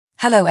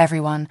Hello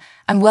everyone,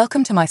 and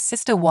welcome to my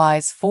Sister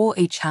Wise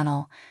 4E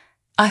channel.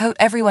 I hope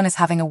everyone is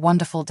having a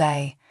wonderful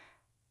day.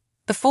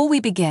 Before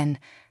we begin,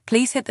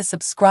 please hit the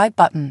subscribe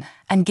button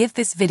and give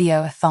this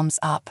video a thumbs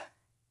up.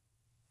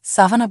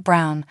 Savannah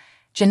Brown,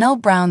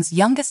 Janelle Brown's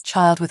youngest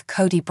child with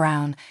Kody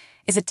Brown,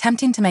 is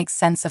attempting to make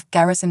sense of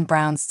Garrison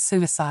Brown's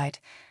suicide.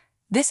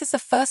 This is the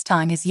first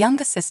time his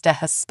younger sister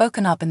has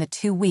spoken up in the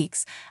 2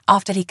 weeks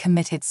after he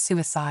committed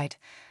suicide.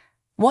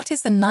 What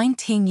is the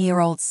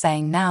 19-year-old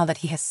saying now that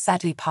he has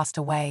sadly passed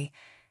away?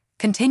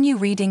 Continue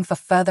reading for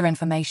further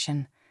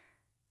information.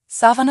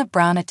 Savannah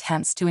Brown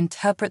attempts to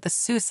interpret the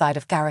suicide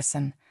of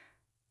Garrison.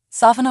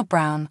 Savannah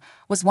Brown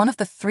was one of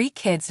the 3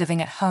 kids living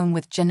at home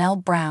with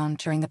Janelle Brown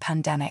during the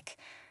pandemic.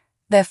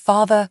 Their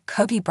father,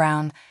 Kody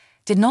Brown,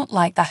 did not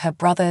like that her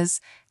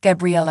brothers,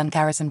 Gabrielle and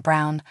Garrison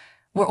Brown,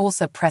 were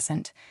also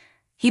present.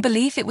 He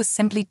believed it was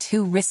simply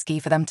too risky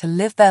for them to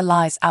live their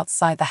lives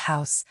outside the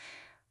house.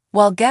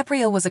 While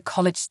Gabrielle was a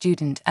college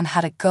student and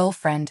had a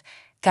girlfriend,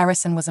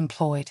 Garrison was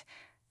employed.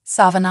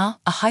 Savannah,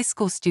 a high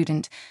school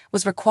student,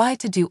 was required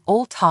to do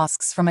all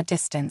tasks from a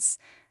distance.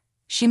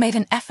 She made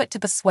an effort to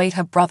persuade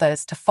her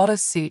brothers to follow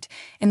suit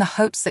in the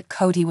hopes that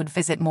Kody would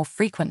visit more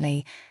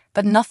frequently,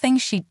 but nothing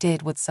she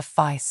did would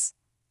suffice.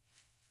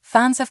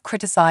 Fans have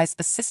criticized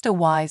the Sister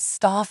Wise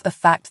staff for the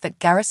fact that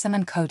Garrison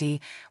and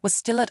Kody were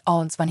still at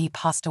odds when he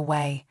passed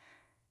away.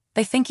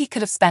 They think he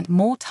could have spent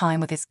more time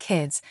with his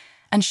kids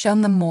and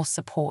shown them more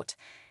support.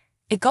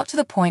 It got to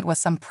the point where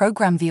some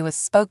program viewers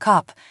spoke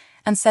up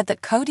and said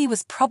that Kody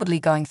was probably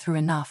going through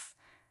enough.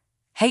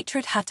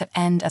 Hatred had to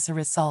end as a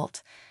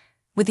result.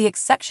 With the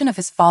exception of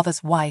his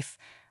father's wife,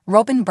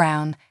 Robin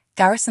Brown,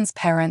 Garrison's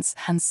parents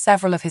and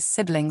several of his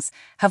siblings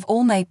have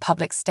all made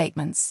public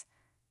statements.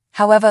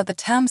 However, the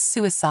term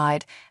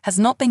suicide has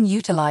not been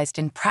utilized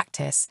in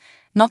practice,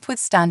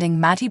 notwithstanding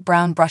Maddie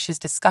Brown Brush's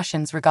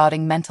discussions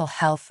regarding mental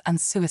health and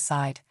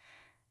suicide.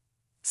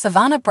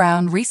 Savannah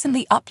Brown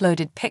recently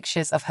uploaded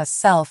pictures of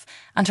herself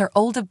and her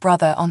older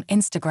brother on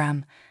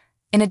Instagram.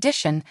 In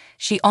addition,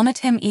 she honored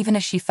him even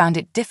as she found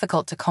it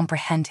difficult to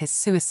comprehend his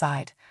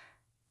suicide.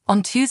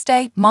 On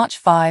Tuesday, March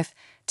 5,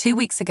 2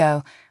 weeks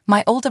ago,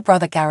 my older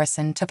brother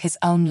Garrison took his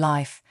own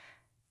life.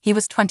 He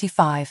was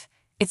 25.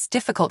 It's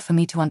difficult for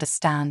me to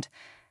understand.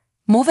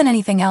 More than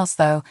anything else,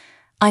 though,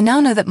 I now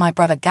know that my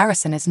brother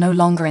Garrison is no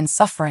longer in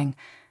suffering.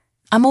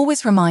 I'm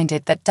always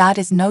reminded that Dad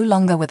is no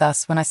longer with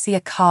us when I see a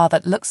car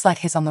that looks like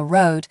his on the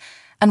road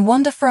and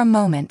wonder for a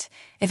moment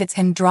if it's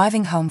him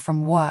driving home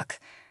from work.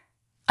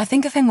 I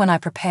think of him when I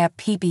prepare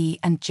PB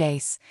and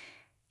Jace.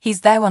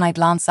 He's there when I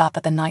glance up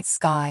at the night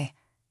sky.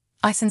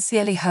 I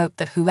sincerely hope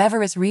that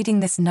whoever is reading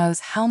this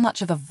knows how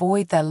much of a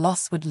void their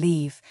loss would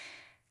leave.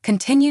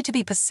 Continue to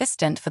be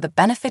persistent for the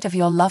benefit of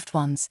your loved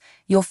ones,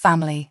 your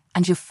family,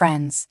 and your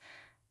friends.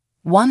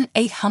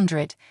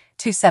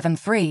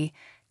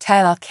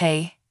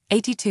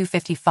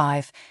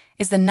 1-800-273-TLK-8255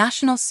 is the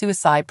National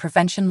Suicide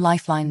Prevention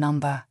Lifeline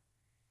number.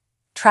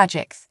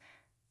 Tragic.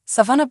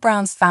 Savannah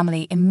Brown's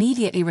family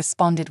immediately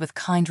responded with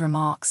kind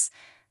remarks.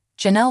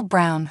 Janelle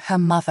Brown, her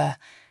mother,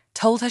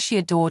 told her she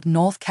adored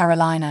North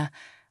Carolina,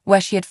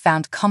 where she had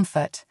found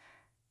comfort.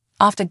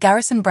 After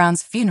Garrison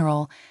Brown's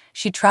funeral,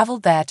 she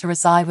traveled there to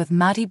reside with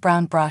Maddie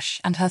Brown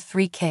Brush and her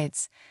 3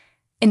 kids.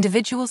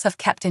 Individuals have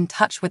kept in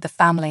touch with the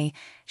family,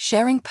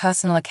 sharing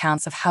personal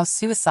accounts of how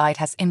suicide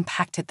has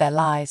impacted their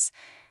lives.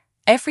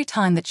 Every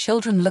time the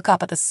children look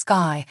up at the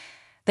sky,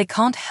 they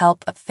can't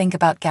help but think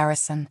about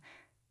Garrison.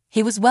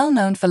 He was well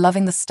known for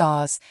loving the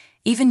stars,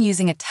 even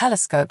using a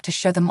telescope to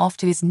show them off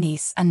to his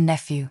niece and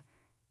nephew.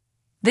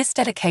 This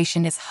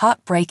dedication is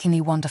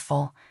heartbreakingly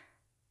wonderful.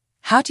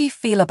 How do you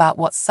feel about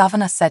what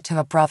Savannah said to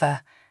her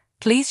brother?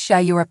 Please share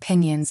your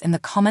opinions in the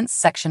comments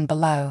section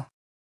below.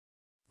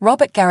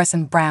 Robert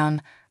Garrison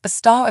Brown, the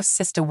star of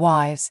Sister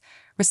Wives,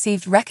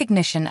 received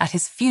recognition at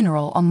his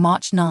funeral on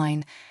March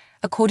 9,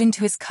 according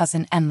to his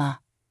cousin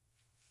Emma.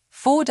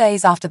 4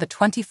 days after the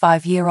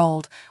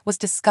 25-year-old was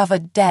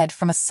discovered dead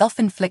from a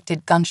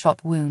self-inflicted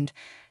gunshot wound,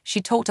 she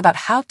talked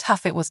about how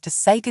tough it was to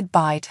say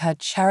goodbye to her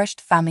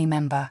cherished family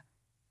member.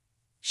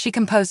 She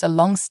composed a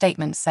long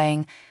statement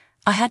saying,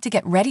 "I had to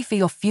get ready for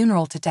your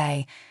funeral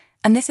today,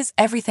 and this is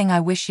everything I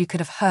wish you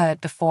could have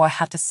heard before I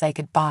had to say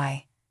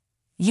goodbye.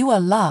 You are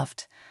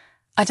loved.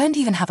 I don't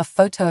even have a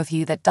photo of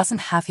you that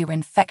doesn't have your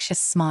infectious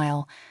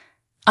smile.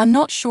 I'm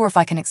not sure if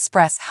I can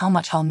express how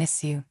much I'll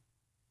miss you."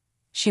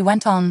 She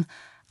went on,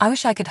 "I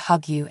wish I could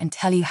hug you and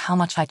tell you how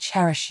much I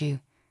cherish you.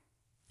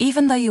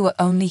 Even though you were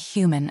only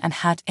human and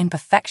had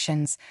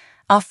imperfections,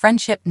 our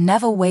friendship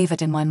never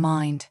wavered in my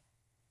mind."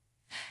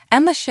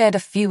 Emma shared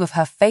a few of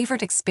her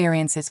favorite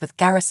experiences with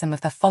Garrison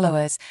with her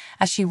followers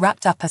as she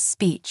wrapped up her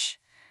speech.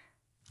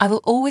 "I will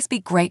always be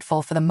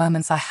grateful for the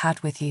moments I had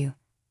with you.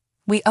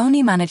 We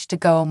only managed to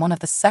go on one of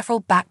the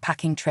several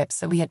backpacking trips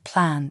that we had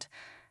planned.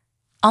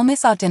 I'll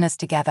miss our dinners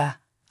together,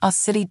 our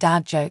silly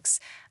dad jokes,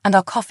 and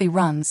our coffee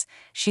runs,"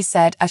 she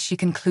said as she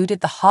concluded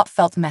the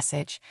heartfelt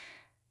message.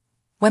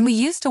 "When we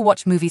used to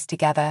watch movies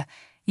together,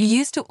 you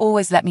used to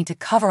always let me to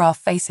cover our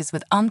faces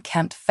with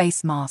unkempt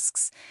face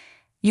masks.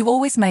 You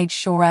always made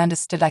sure I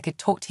understood I could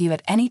talk to you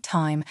at any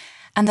time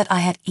and that I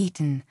had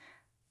eaten.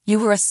 You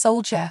were a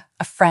soldier,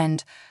 a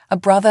friend, a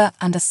brother,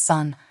 and a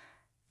son.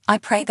 I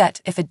pray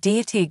that, if a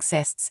deity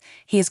exists,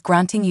 he is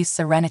granting you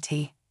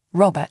serenity.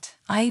 Robert,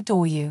 I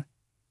adore you.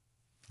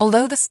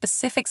 Although the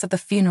specifics of the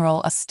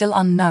funeral are still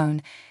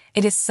unknown,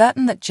 it is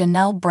certain that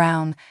Janelle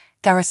Brown,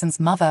 Garrison's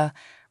mother,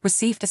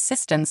 received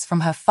assistance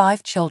from her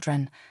 5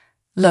 children: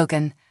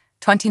 Logan,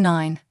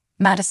 29,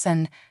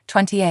 Madison,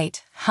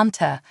 28,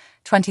 Hunter,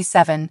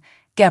 27,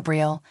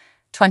 Gabriel,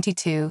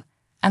 22,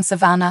 and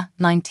Savannah,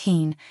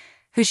 19,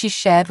 who she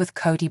shared with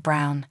Kody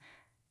Brown.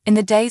 In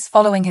the days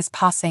following his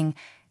passing,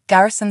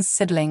 Garrison's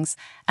siblings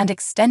and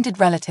extended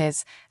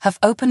relatives have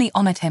openly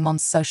honored him on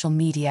social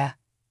media.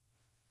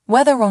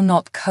 Whether or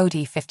not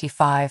Kody,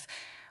 55,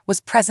 was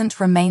present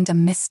remained a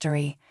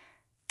mystery.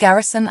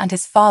 Garrison and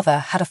his father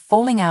had a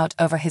falling out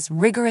over his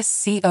rigorous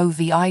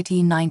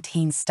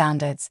COVID-19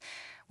 standards,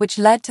 which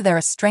led to their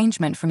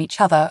estrangement from each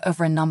other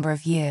over a number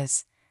of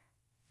years.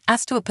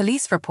 As to a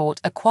police report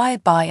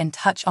acquired by In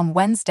Touch on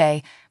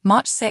Wednesday,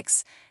 March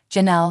 6,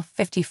 Janelle,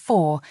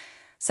 54,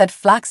 said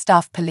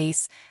Flagstaff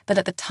police that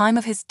at the time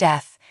of his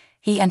death,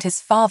 he and his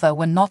father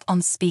were not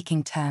on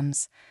speaking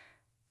terms.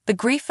 The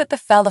grief that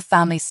befell the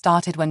family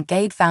started when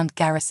Gabe found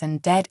Garrison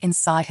dead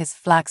inside his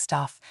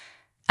Flagstaff.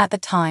 At the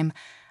time,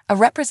 a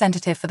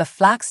representative for the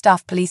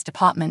Flagstaff Police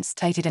Department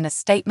stated in a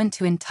statement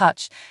to In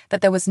Touch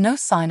that there was no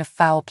sign of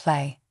foul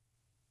play.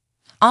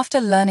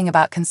 After learning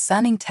about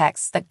concerning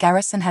texts that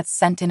Garrison had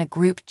sent in a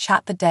group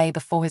chat the day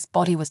before his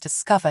body was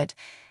discovered,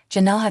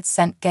 Janelle had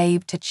sent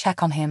Gabe to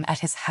check on him at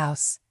his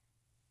house.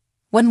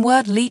 When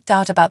word leaked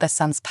out about their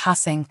son's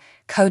passing,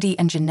 Kody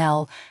and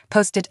Janelle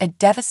posted a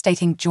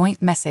devastating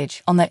joint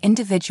message on their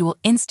individual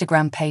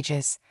Instagram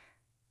pages.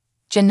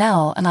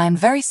 Janelle and I am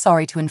very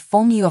sorry to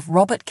inform you of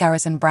Robert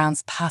Garrison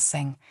Brown's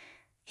passing.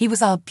 He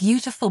was our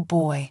beautiful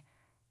boy.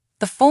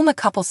 The former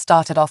couple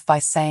started off by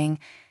saying,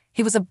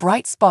 he was a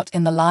bright spot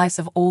in the lives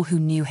of all who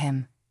knew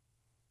him.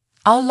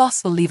 Our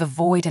loss will leave a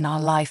void in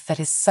our life that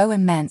is so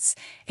immense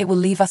it will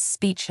leave us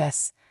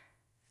speechless.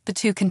 The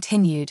two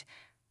continued,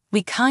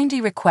 we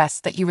kindly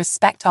request that you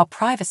respect our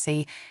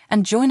privacy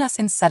and join us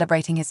in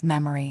celebrating his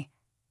memory.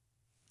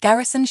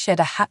 Garrison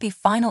shared a happy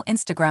final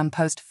Instagram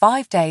post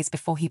 5 days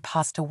before he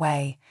passed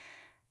away.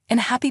 In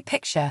a happy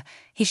picture,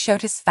 he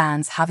showed his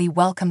fans how he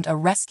welcomed a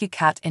rescue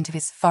cat into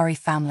his furry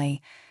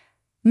family.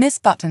 Miss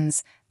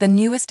Buttons, the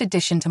newest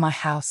addition to my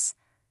house.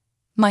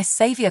 My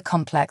savior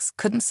complex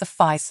couldn't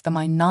suffice for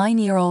my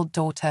 9-year-old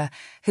daughter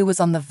who was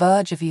on the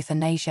verge of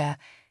euthanasia,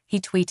 he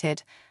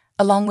tweeted,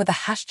 along with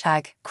the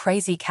hashtag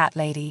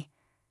 #CrazyCatLady.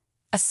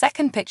 A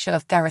second picture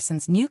of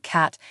Garrison's new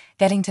cat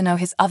getting to know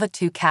his other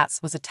 2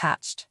 cats was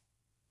attached.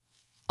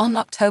 On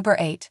October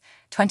 8,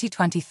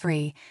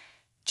 2023,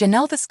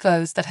 Janelle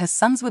disclosed that her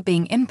sons were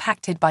being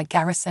impacted by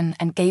Garrison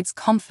and Gabe's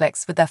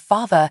conflicts with their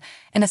father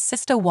in a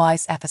Sister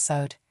Wives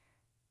episode.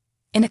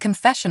 In a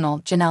confessional,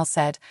 Janelle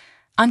said,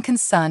 I'm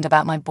concerned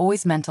about my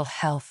boy's mental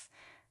health.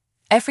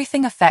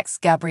 Everything affects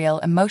Gabriel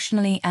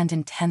emotionally and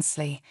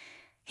intensely.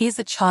 He is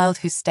a child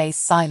who stays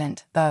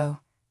silent, though.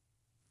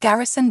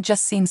 Garrison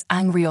just seems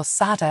angry or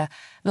sadder,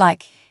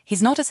 like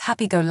he's not as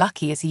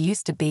happy-go-lucky as he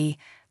used to be,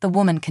 the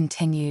woman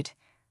continued.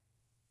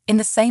 In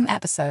the same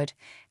episode,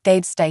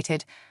 Gabe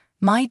stated,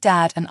 my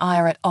dad and I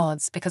are at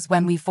odds because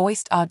when we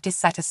voiced our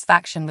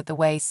dissatisfaction with the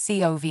way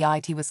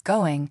COVID was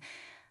going,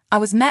 I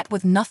was met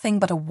with nothing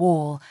but a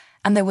wall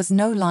and there was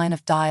no line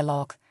of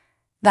dialogue.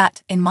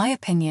 That, in my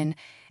opinion,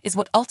 is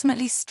what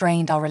ultimately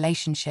strained our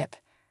relationship.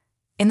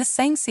 In the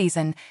same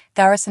season,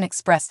 Garrison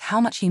expressed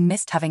how much he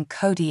missed having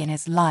Kody in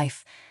his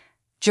life.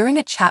 During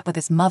a chat with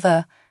his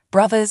mother,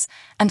 brothers,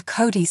 and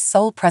Kody's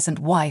sole present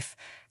wife,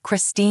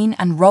 Christine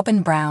and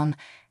Robin Brown,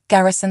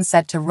 Garrison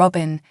said to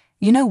Robin,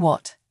 you know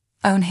what?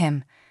 Own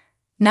him.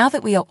 Now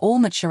that we are all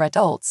mature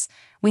adults,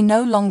 we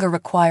no longer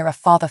require a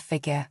father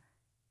figure.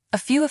 A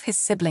few of his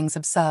siblings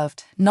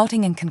observed,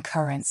 nodding in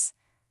concurrence.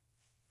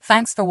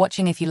 Thanks for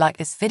watching. If you like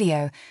this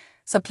video,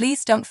 so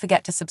please don't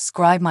forget to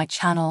subscribe my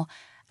channel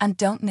and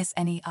don't miss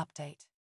any update.